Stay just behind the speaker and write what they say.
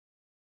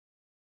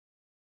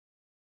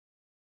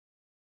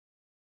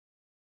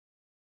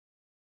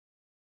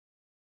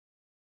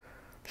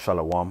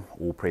Shalom,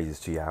 all praises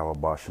to Yahweh,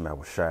 Bashem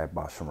Yahushai,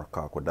 Bashem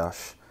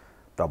Rakakwadash.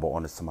 Double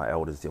honors to my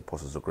elders, the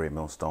apostles of Great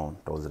Millstone.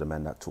 Those are the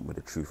men that taught me the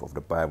truth of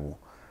the Bible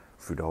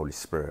through the Holy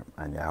Spirit.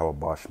 And Yahweh,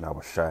 Bashem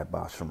Yahushai,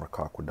 Bashem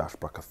Rakakwadash,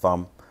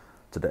 Brakatham,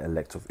 to the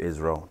elect of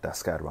Israel that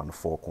scattered around the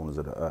four corners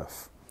of the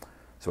earth.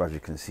 So as you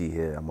can see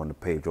here, I'm on the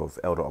page of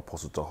Elder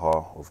Apostle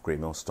Tahar of Great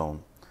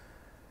Millstone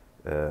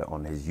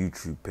on his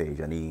YouTube page.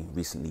 And he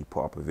recently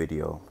put up a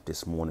video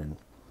this morning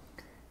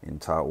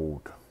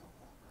entitled,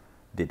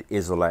 "Did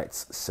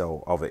Israelites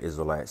sell other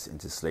Israelites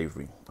into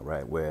slavery?"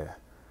 Right, where,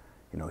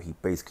 you know, he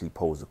basically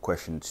posed a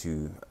question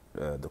to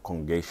the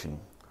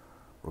congregation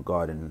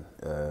regarding,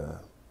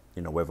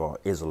 you know, whether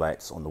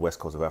Israelites on the west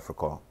coast of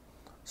Africa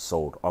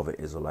sold other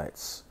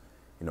Israelites,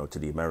 you know, to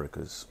the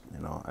Americas, you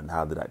know, and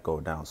how did that go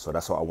down? So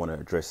that's what I want to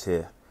address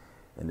here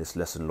in this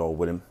lesson, Lord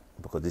willing,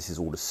 because this is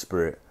all the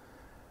spirit.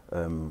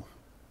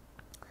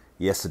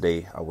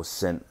 Yesterday, I was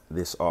sent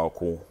this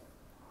article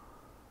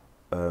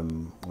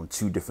on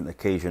two different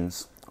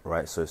occasions,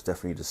 right? So it's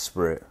definitely the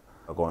spirit.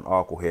 I got an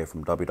article here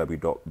from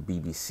www.bbc.com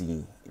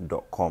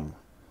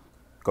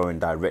going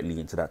directly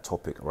into that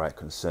topic, right,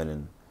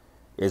 concerning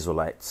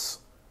Israelites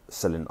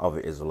selling other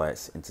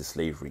Israelites into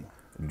slavery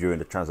during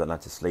the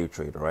transatlantic slave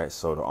trade, right?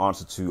 So the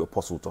answer to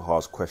Apostle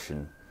Tahar's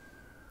question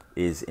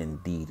is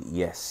indeed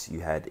yes, you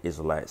had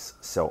Israelites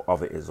sell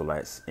other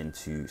Israelites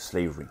into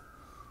slavery,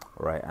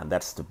 right? And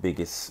that's the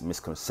biggest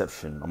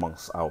misconception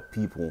amongst our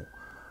people,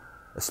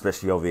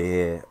 especially over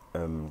here,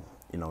 you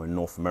know, in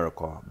North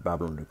America,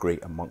 Babylon the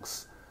Great,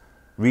 amongst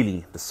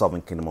really the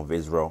southern kingdom of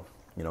Israel,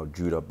 you know,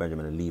 Judah,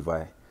 Benjamin, and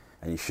Levi.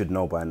 And you should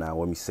know by now,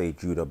 when we say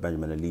Judah,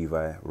 Benjamin, and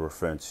Levi, we're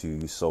referring to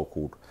you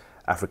so-called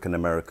African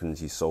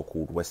Americans, you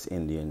so-called West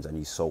Indians, and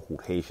you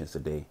so-called Haitians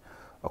today,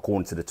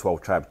 according to the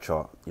 12-tribe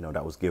chart, you know,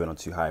 that was given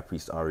unto High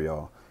Priest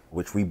Ariel,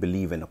 which we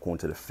believe in according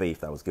to the faith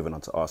that was given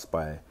unto us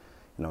by,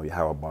 you know,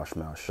 Yahweh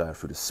Bashem Yahushai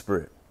through the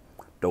Spirit.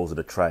 Those are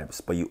the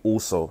tribes. But you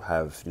also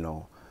have, you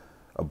know,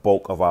 a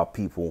bulk of our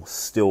people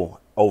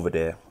still over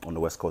there on the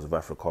west coast of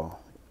Africa,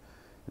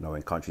 you know,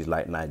 in countries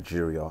like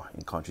Nigeria,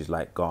 in countries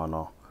like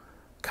Ghana,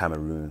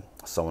 Cameroon,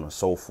 so on and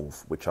so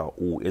forth, which are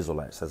all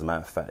Israelites. As a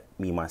matter of fact,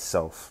 me,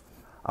 myself,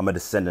 I'm a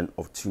descendant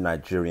of two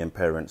Nigerian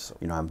parents,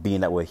 you know, and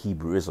being that we're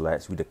Hebrew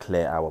Israelites, we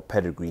declare our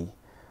pedigree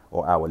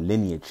or our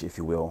lineage, if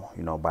you will,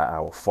 you know, by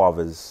our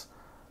father's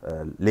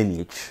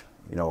lineage,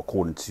 you know,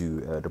 according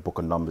to the book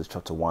of Numbers,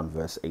 chapter 1,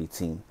 verse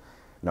 18.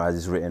 You know, as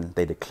is written,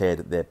 they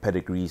declared their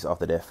pedigrees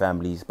after their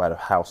families by the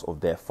house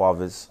of their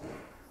fathers.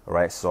 All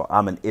right, so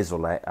I'm an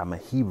Israelite. I'm a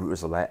Hebrew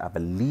Israelite. I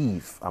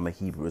believe I'm a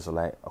Hebrew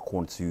Israelite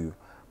according to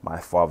my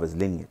father's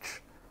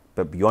lineage.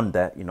 But beyond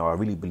that, you know, I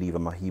really believe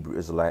I'm a Hebrew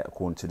Israelite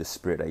according to the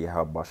spirit that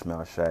Yahweh Bashem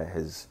Yahushai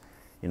has,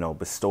 you know,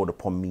 bestowed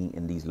upon me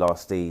in these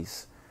last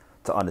days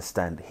to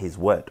understand his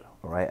word.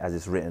 All right, as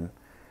it's written,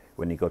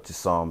 when you go to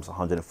Psalms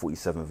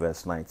 147,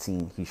 verse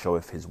 19, he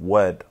showeth his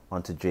word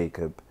unto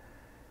Jacob,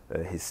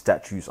 his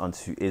statutes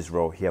unto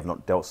Israel. He have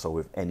not dealt so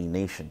with any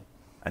nation.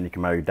 And you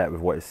can marry that with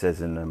what it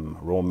says in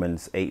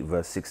Romans 8,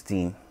 verse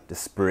 16, the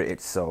spirit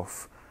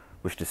itself,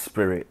 which the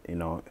spirit, you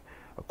know,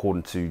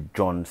 according to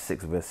John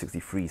 6, verse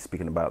 63,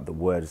 speaking about the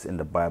words in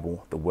the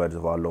Bible, the words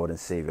of our Lord and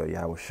Savior,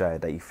 Yahweh Shai,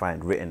 that you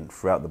find written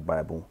throughout the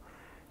Bible,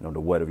 you know,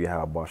 the word of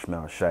Yahweh Bashem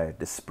Yahushai,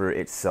 the spirit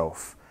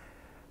itself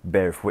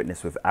beareth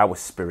witness with our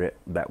spirit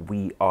that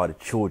we are the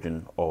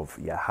children of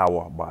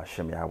Yahweh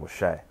Bashem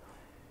Yahushai.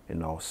 You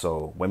know,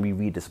 so when we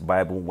read this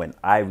Bible, when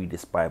I read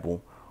this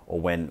Bible, or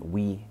when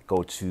we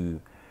go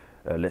to,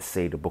 let's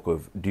say, the book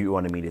of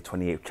Deuteronomy, the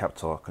 28th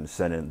chapter,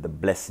 concerning the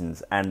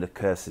blessings and the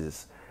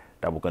curses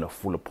that were going to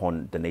fall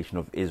upon the nation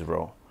of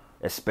Israel,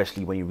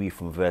 especially when you read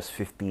from verse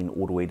 15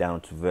 all the way down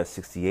to verse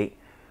 68,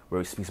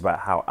 where it speaks about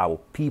how our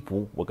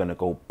people were going to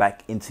go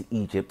back into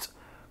Egypt,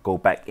 go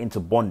back into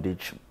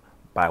bondage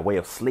by way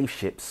of slave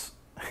ships.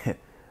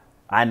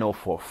 I know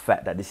for a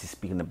fact that this is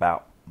speaking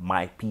about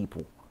my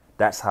people.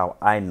 That's how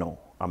I know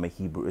I'm a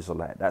Hebrew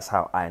Israelite. That's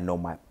how I know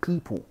my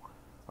people.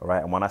 All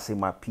right. And when I say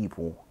my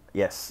people,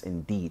 yes,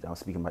 indeed, I'm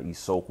speaking about you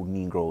so-called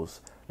Negroes,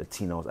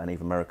 Latinos, and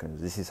Native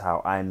Americans. This is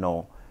how I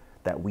know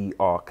that we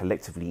are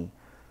collectively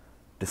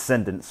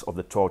descendants of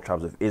the 12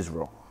 tribes of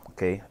Israel.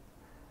 Okay.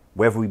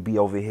 Whether we be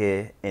over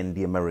here in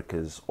the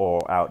Americas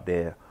or out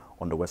there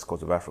on the west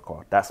coast of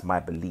Africa, that's my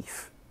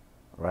belief.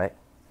 Right.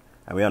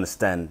 And we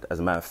understand, as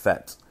a matter of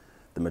fact,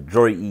 the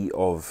majority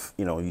of,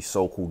 you know, you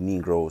so-called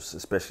Negroes,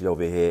 especially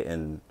over here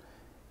in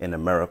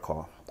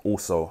America,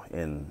 also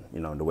in, you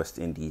know, the West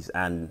Indies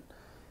and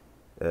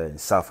in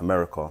South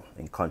America,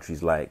 in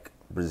countries like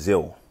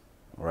Brazil,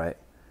 right?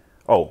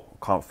 Oh,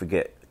 can't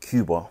forget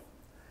Cuba.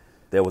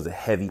 There was a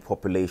heavy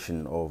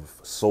population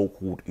of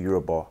so-called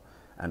Yoruba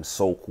and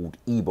so-called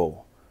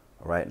Igbo,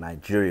 right?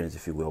 Nigerians,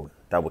 if you will,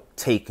 that were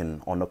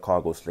taken on the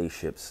cargo slave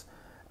ships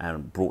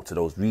and brought to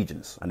those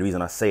regions. And the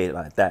reason I say it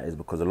like that is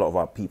because a lot of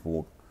our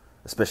people,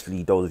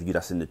 especially those of you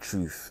that's in the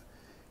truth,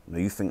 you know,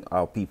 you think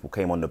our people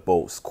came on the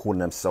boats calling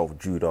themselves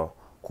Judah,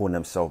 calling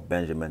themselves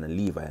Benjamin and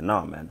Levi.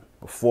 Nah, man.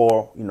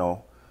 Before, you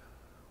know,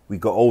 we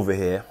got over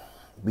here,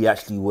 we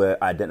actually were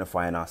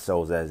identifying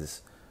ourselves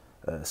as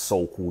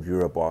so-called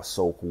Yoruba,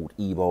 so-called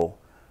Igbo,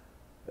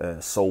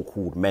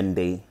 so-called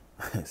Mende,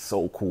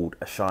 so-called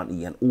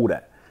Ashanti, and all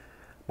that.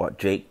 But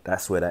Jake,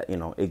 that's where that,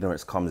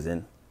 ignorance comes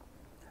in.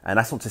 And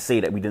that's not to say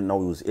that we didn't know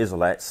we was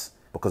Israelites,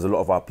 because a lot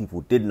of our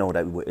people did know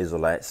that we were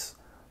Israelites.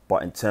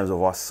 But in terms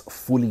of us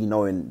fully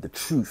knowing the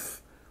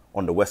truth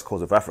on the west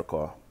coast of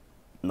Africa,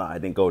 nah,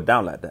 it didn't go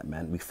down like that,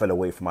 man. We fell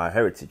away from our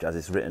heritage, as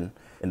it's written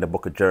in the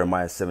book of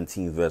Jeremiah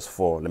 17, verse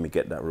 4. Let me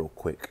get that real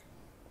quick,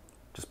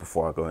 just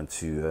before I go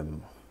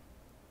into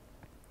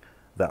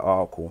that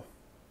article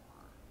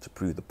to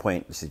prove the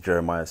point. This is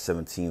Jeremiah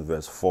 17,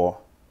 verse 4.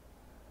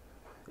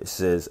 It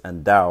says,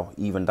 "And thou,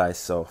 even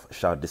thyself,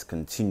 shalt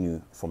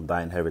discontinue from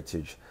thine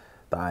heritage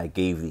that I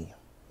gave thee,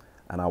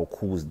 and I will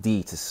cause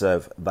thee to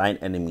serve thine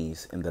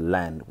enemies in the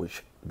land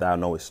which thou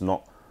knowest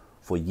not,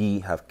 for ye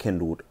have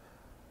kindled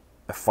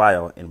a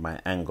fire in my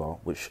anger,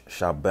 which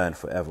shall burn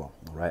forever."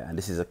 All right, and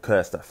this is a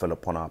curse that fell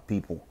upon our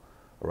people.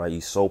 All right,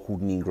 you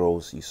so-called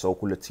Negroes, you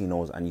so-called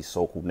Latinos, and you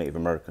so-called Native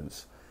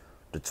Americans,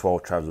 the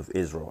 12 tribes of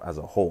Israel as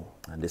a whole.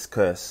 And this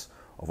curse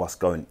of us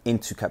going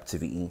into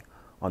captivity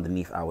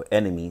underneath our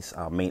enemies,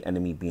 our main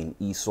enemy being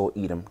Esau,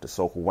 Edom, the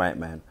so-called white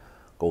man,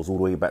 goes all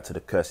the way back to the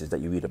curses that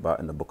you read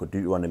about in the book of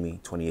Deuteronomy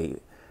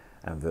 28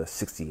 and verse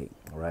 68.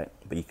 All right,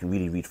 but you can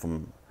really read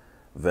from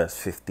verse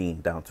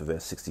 15 down to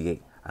verse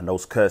 68, and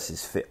those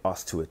curses fit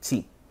us to a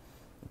T.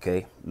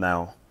 Okay,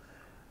 now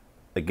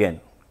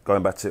again,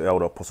 going back to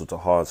Elder Apostle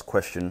Tahar's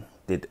question,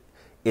 did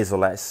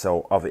Israelites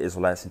sell other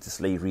Israelites into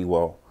slavery?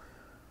 Well,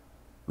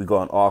 we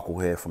got an article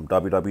here from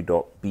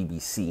www.bbc.com,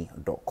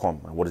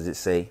 and what does it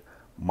say?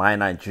 "My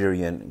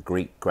Nigerian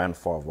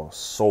great-grandfather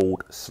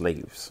sold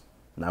slaves."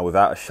 Now,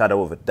 without a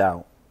shadow of a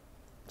doubt,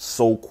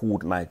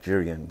 so-called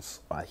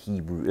Nigerians are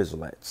Hebrew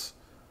Israelites.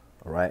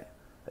 All right,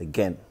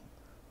 again,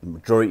 the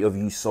majority of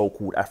you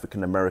so-called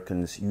African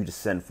Americans, you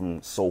descend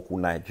from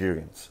so-called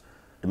Nigerians.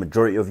 The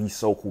majority of you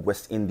so-called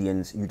West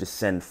Indians, you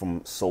descend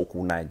from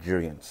so-called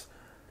Nigerians.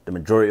 The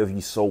majority of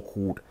you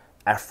so-called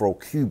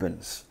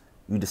Afro-Cubans,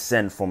 you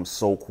descend from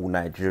so-called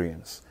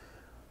Nigerians.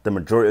 The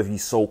majority of you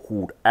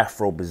so-called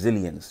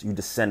Afro-Brazilians, you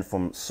descend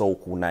from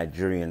so-called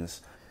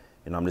Nigerians.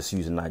 I'm just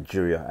using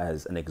Nigeria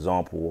as an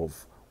example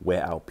of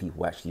where our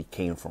people actually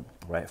came from,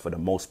 right? For the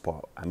most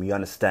part. And we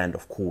understand,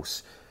 of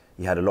course,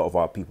 you had a lot of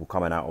our people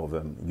coming out of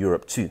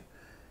Europe too,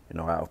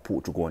 out of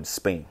Portugal and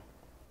Spain.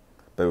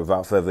 But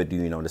without further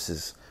ado, this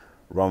is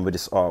run with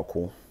this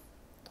article.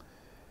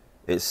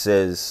 It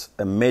says,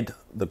 amid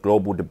the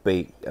global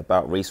debate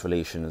about race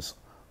relations,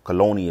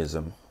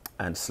 colonialism,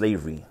 and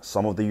slavery,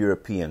 some of the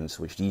Europeans,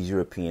 which these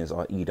Europeans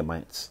are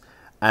Edomites,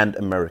 and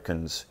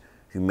Americans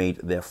who made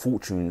their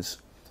fortunes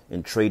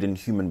in trading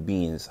human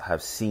beings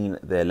have seen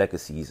their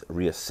legacies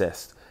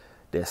reassessed,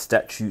 their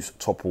statues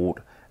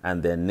toppled,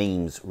 and their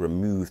names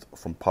removed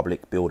from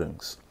public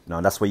buildings.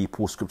 Now, that's where you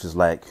pull scriptures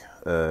like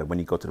when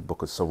you go to the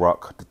book of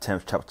Sirach, the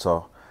 10th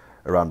chapter,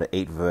 around the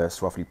 8th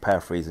verse, roughly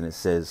paraphrasing, it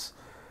says,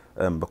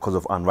 because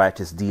of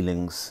unrighteous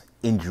dealings,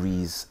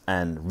 injuries,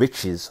 and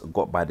riches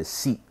got by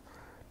deceit,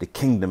 the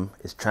kingdom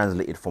is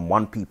translated from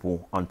one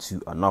people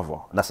unto another.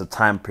 And that's the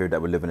time period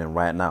that we're living in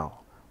right now,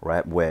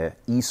 right? Where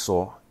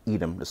Esau,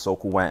 Edom, the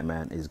so-called white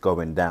man, is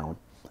going down,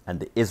 and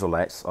the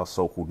Israelites, our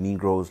so-called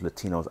Negroes,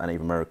 Latinos, and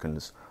Native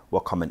Americans, were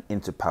coming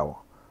into power,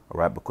 all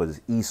right? Because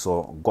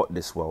Esau got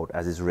this world,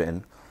 as is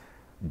written,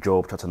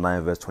 Job chapter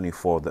 9, verse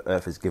 24, the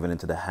earth is given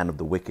into the hand of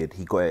the wicked.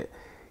 He got it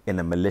in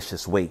a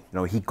malicious way.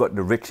 He got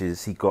the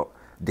riches, he got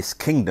this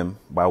kingdom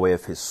by way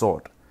of his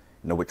sword,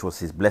 which was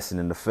his blessing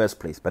in the first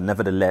place. But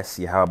nevertheless,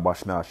 Yahweh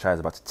Shemel Shai is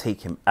about to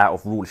take him out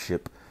of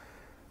rulership,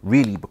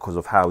 really because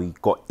of how he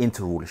got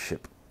into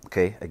rulership.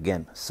 Okay,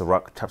 again,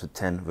 Sirach chapter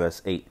 10,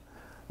 verse 8.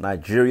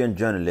 Nigerian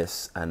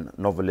journalist and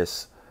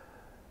novelist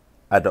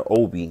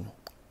Adaobi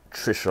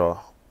Trisha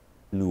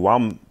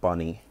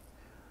Nuwambani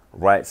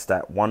writes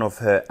that one of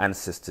her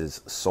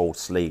ancestors sold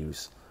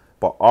slaves,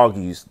 but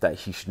argues that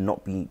he should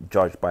not be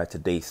judged by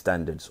today's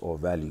standards or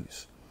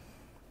values.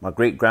 My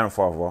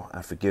great-grandfather,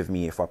 and forgive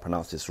me if I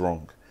pronounce this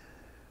wrong,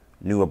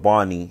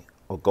 Nuwambani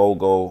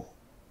Ogogo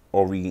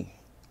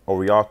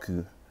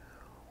Oriaku,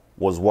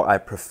 was what I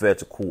prefer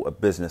to call a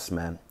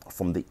businessman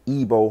from the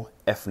Igbo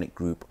ethnic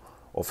group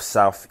of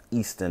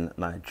southeastern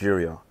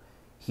Nigeria.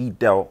 He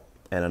dealt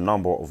in a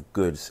number of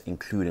goods,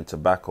 including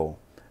tobacco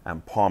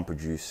and palm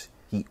produce.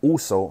 He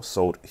also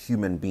sold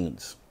human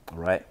beings, all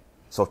right?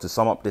 So to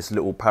sum up this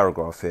little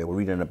paragraph here, we're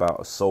reading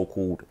about a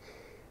so-called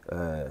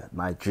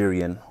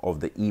Nigerian of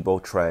the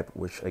Igbo tribe,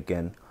 which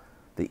again,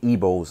 the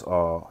Igbos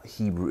are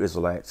Hebrew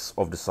Israelites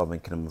of the southern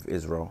kingdom of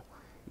Israel,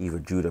 either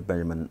Judah,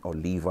 Benjamin, or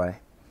Levi.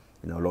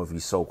 A lot of you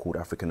so-called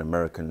African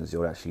Americans,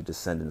 you're actually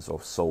descendants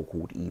of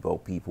so-called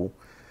Igbo people.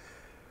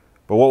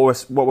 But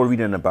what we're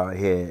reading about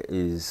here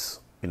is,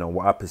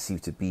 what I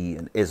perceive to be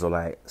an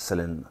Israelite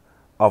selling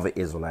other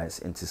Israelites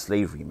into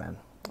slavery, man.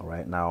 All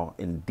right. Now,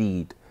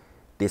 indeed,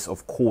 this,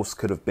 of course,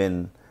 could have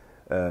been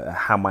a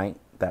Hamite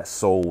that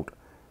sold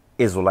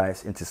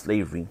Israelites into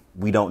slavery.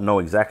 We don't know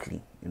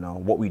exactly.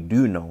 What we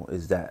do know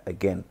is that,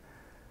 again,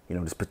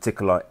 this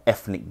particular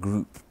ethnic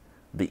group,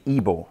 the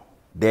Igbo,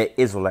 they're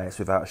Israelites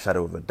without a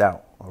shadow of a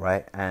doubt, all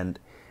right? And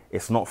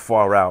it's not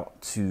far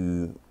out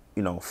to,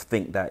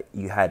 think that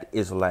you had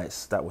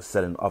Israelites that were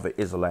selling other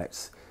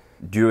Israelites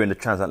during the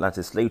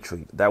transatlantic slave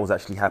trade. That was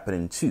actually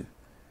happening too.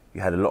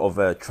 You had a lot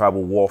of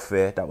tribal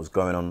warfare that was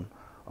going on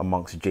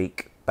amongst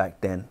Jake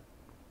back then.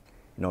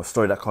 A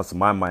story that comes to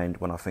my mind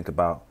when I think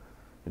about,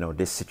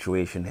 this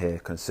situation here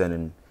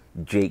concerning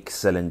Jake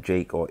selling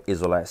Jake, or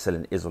Israelites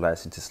selling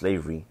Israelites into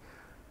slavery.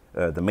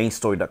 The main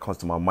story that comes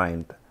to my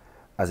mind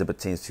as it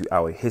pertains to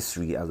our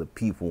history as a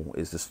people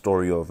is the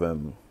story of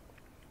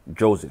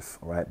Joseph,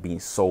 right, being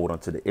sold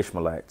unto the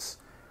Ishmaelites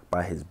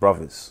by his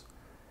brothers.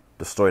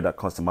 The story that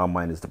comes to my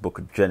mind is the book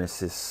of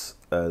Genesis,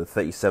 the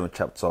 37th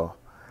chapter,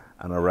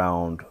 and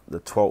around the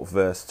 12th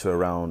verse to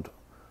around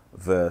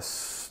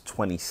verse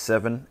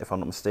 27, if I'm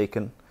not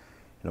mistaken,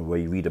 where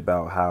you read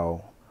about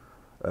how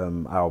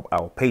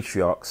our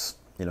patriarchs,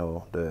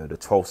 the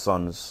 12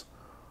 sons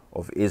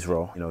of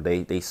Israel,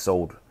 they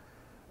sold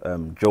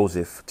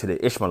Joseph to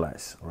the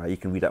Ishmaelites, right? You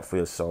can read that for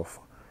yourself.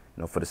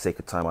 For the sake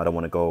of time, I don't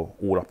want to go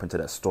all up into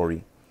that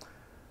story.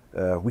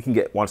 We can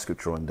get one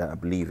scripture on that. I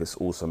believe it's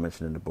also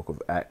mentioned in the book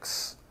of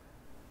Acts,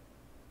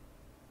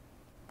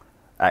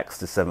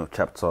 the 7th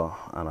chapter,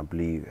 and I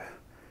believe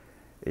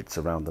it's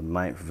around the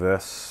 9th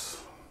verse.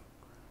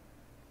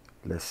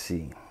 Let's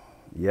see.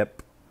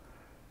 Yep.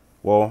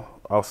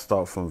 Well, I'll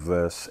start from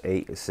verse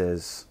 8. It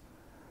says,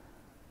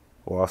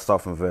 I'll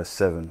start from verse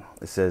 7.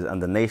 It says,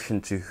 "And the nation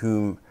to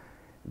whom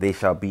they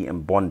shall be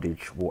in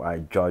bondage will I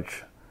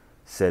judge,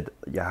 said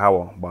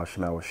Yahweh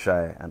Ba'Shemel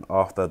Shai, and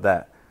after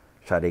that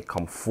shall they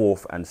come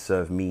forth and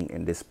serve me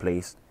in this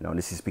place."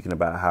 This is speaking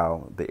about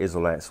how the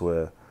Israelites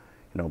were,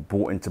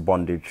 brought into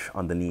bondage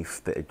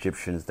underneath the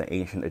Egyptians, the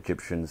ancient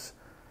Egyptians,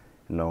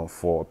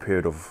 for a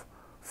period of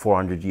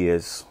 400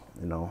 years,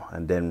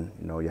 and then,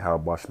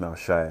 Yahweh Ba'Shemel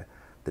Shai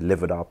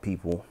delivered our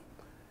people.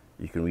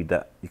 You can read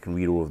that. You can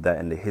read all of that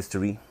in the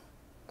history.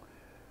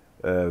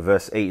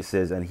 Verse 8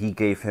 says, "And he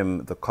gave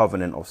him the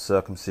covenant of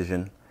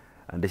circumcision."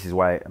 And this is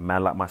why a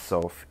man like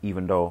myself,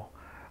 even though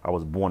I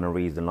was born and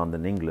raised in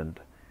London, England,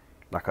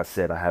 like I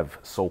said, I have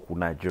so-called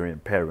Nigerian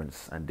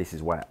parents. And this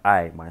is why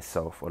I,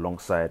 myself,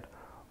 alongside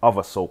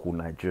other so-called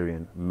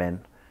Nigerian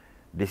men,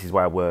 this is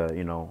why we're,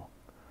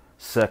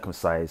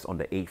 circumcised on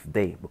the 8th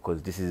day,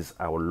 because this is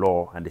our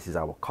law and this is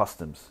our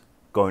customs,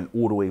 going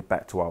all the way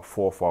back to our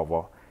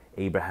forefather,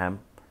 Abraham.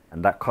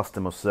 And that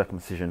custom of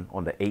circumcision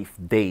on the 8th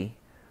day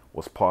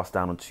was passed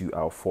down onto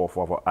our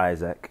forefather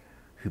Isaac,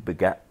 who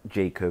begat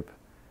Jacob,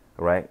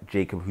 right?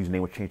 Jacob, whose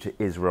name was changed to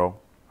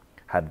Israel,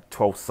 had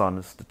 12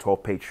 sons, the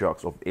 12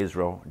 patriarchs of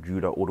Israel,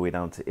 Judah, all the way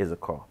down to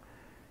Issachar.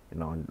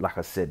 And like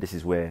I said, this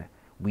is where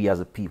we as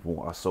a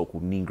people, our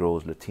so-called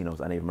Negroes, Latinos,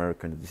 and Native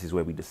Americans, this is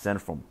where we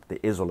descend from,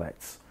 the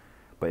Israelites.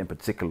 But in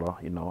particular,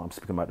 I'm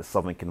speaking about the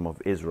southern kingdom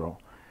of Israel.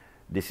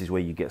 This is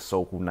where you get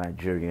so-called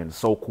Nigerians,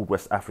 so-called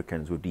West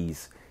Africans with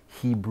these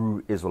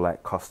Hebrew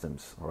Israelite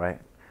customs, all right?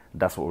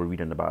 That's what we're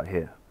reading about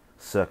here,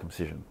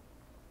 circumcision.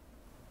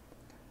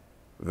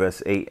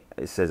 Verse 8,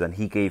 it says, "And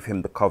he gave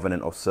him the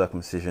covenant of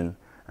circumcision,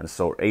 and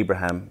so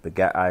Abraham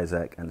begat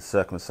Isaac and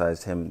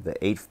circumcised him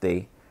the 8th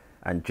day,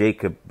 and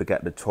Jacob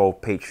begat the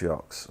 12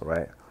 patriarchs,"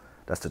 right?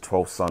 That's the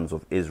 12 sons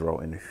of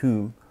Israel, in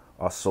whom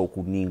are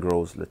so-called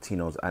Negroes,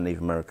 Latinos, and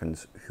Native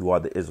Americans, who are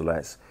the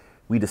Israelites.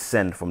 We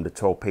descend from the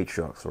 12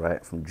 patriarchs,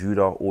 right? From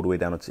Judah all the way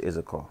down to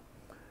Issachar.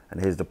 And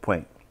here's the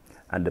point.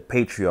 "And the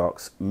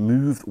patriarchs,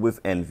 moved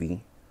with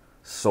envy,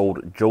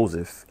 sold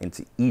Joseph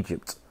into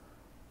Egypt,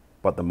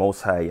 but the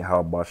Most High,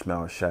 Yahweh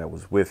Ba'Shemel Shai,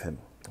 was with him."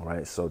 All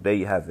right, so there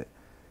you have it.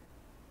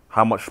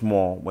 How much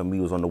more when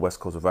we was on the west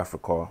coast of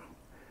Africa,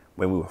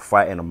 when we were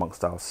fighting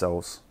amongst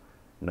ourselves,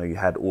 you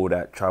had all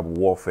that tribal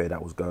warfare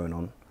that was going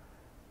on.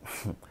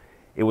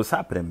 It was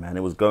happening, man.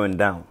 It was going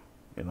down.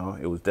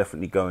 It was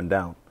definitely going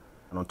down.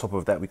 And on top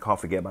of that, we can't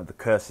forget about the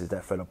curses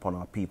that fell upon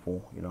our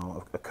people.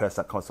 A curse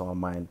that comes to our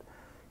mind,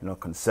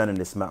 concerning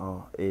this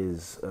matter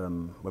is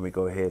when we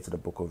go here to the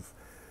book of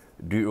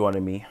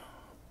Deuteronomy.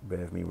 Bear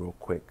with me real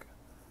quick.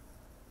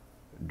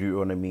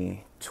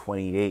 Deuteronomy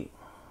 28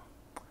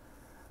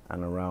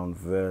 and around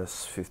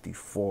verse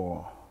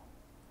 54.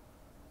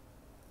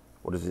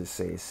 What does it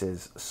say? It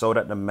says, "So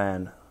that the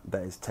man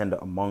that is tender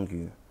among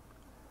you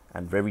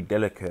and very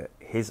delicate,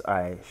 his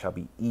eye shall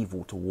be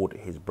evil toward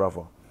his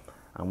brother."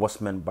 And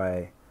what's meant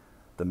by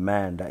the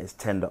man that is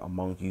tender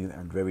among you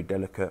and very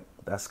delicate?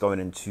 That's going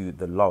into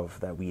the love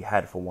that we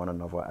had for one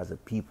another as a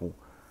people,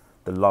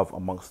 the love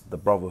amongst the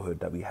brotherhood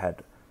that we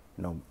had,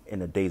 in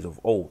the days of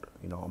old,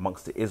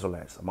 amongst the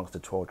Israelites, amongst the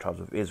 12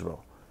 tribes of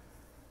Israel.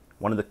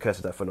 One of the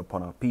curses that fell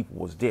upon our people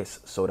was this: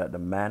 "So that the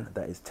man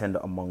that is tender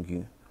among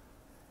you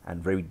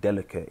and very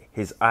delicate,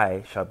 his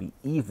eye shall be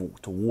evil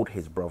toward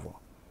his brother."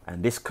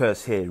 And this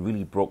curse here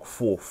really broke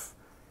forth,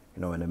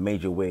 in a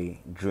major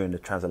way during the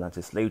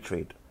transatlantic slave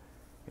trade,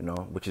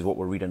 which is what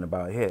we're reading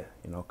about here,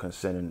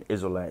 concerning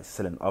Israelites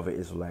selling other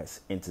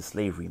Israelites into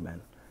slavery,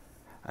 man.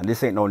 And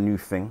this ain't no new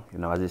thing,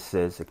 as it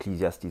says,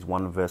 Ecclesiastes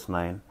 1 verse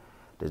 9,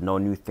 there's no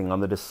new thing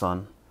under the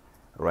sun,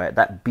 right?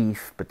 That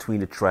beef between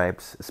the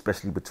tribes,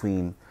 especially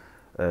between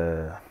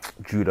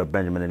Judah,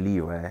 Benjamin, and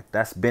Levi,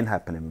 that's been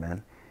happening,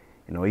 man.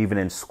 You know, even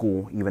in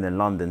school, even in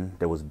London,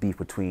 there was beef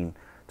between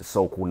the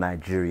so-called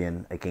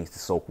Nigerian against the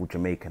so-called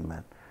Jamaican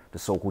man, the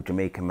so-called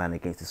Jamaican man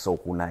against the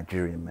so-called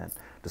Nigerian man,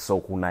 the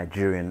so-called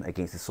Nigerian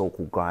against the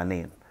so-called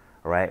Ghanaian.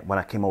 All right. When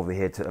I came over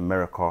here to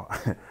America,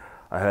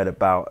 I heard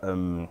about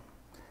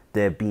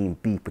there being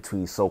beef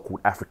between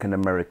so-called African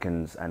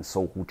Americans and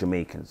so-called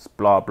Jamaicans.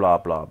 Blah blah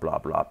blah blah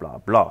blah blah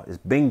blah. It's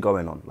been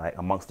going on like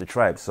amongst the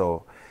tribes,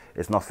 so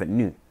it's nothing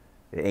new.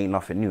 It ain't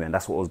nothing new, and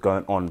that's what was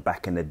going on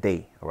back in the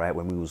day, all right,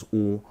 when we was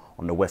all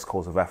on the west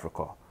coast of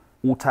Africa.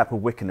 All type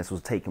of wickedness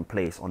was taking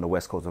place on the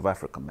west coast of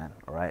Africa, man,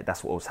 all right?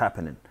 That's what was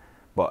happening.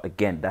 But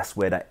again, that's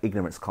where that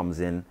ignorance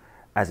comes in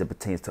as it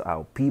pertains to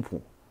our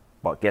people.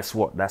 But guess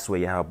what? That's where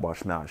Yahweh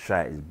Shema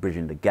Shai is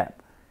bridging the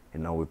gap,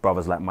 you know, with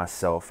brothers like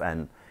myself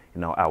and,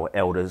 you know, our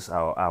elders,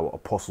 our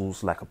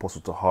apostles, like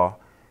Apostle Tahar.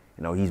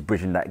 You know, he's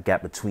bridging that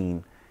gap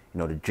between, you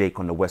know, the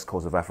Jake on the west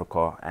coast of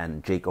Africa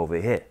and Jake over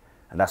here.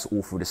 And that's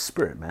all through the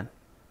Spirit, man.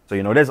 So,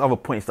 you know, there's other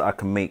points that I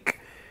can make,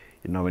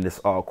 you know, in this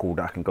article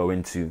that I can go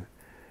into.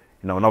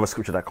 You know, another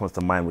scripture that comes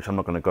to mind, which I'm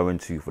not going to go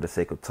into for the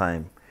sake of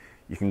time.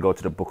 You can go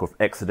to the book of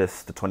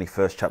Exodus, the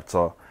 21st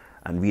chapter,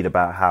 and read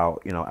about how,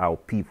 you know, our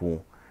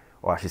people,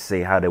 or I should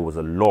say how there was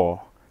a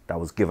law that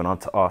was given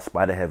unto us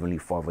by the Heavenly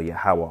Father,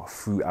 Yahweh,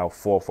 through our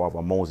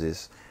forefather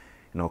Moses,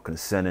 you know,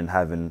 concerning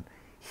having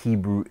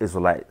Hebrew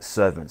Israelite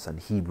servants and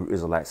Hebrew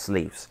Israelite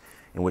slaves,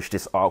 in which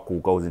this article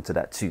goes into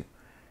that too.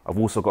 I've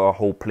also got a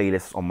whole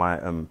playlist on my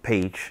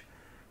page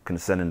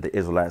concerning the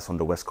Israelites on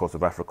the west coast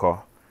of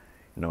Africa,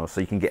 you know, so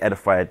you can get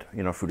edified,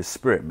 you know, through the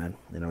Spirit, man.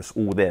 You know, it's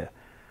all there.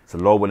 So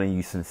Lord willing,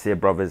 you sincere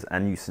brothers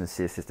and you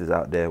sincere sisters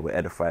out there, we're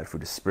edified through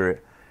the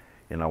Spirit.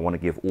 You know, I want to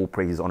give all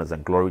praises, honors,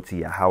 and glory to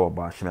Yahweh,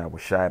 Ba'ashem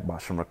Yahushai,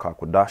 Ba'ashem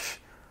Rakak.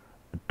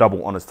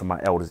 Double honors to my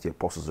elders, the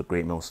apostles of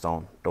Great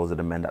Millstone. Those are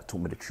the men that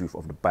taught me the truth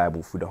of the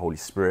Bible through the Holy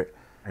Spirit.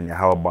 And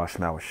Yahweh, Ba'ashem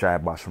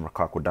Yahushai, Ba'ashem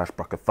Rakak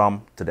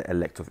Brakatham, to the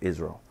elect of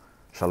Israel.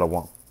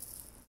 Shalom.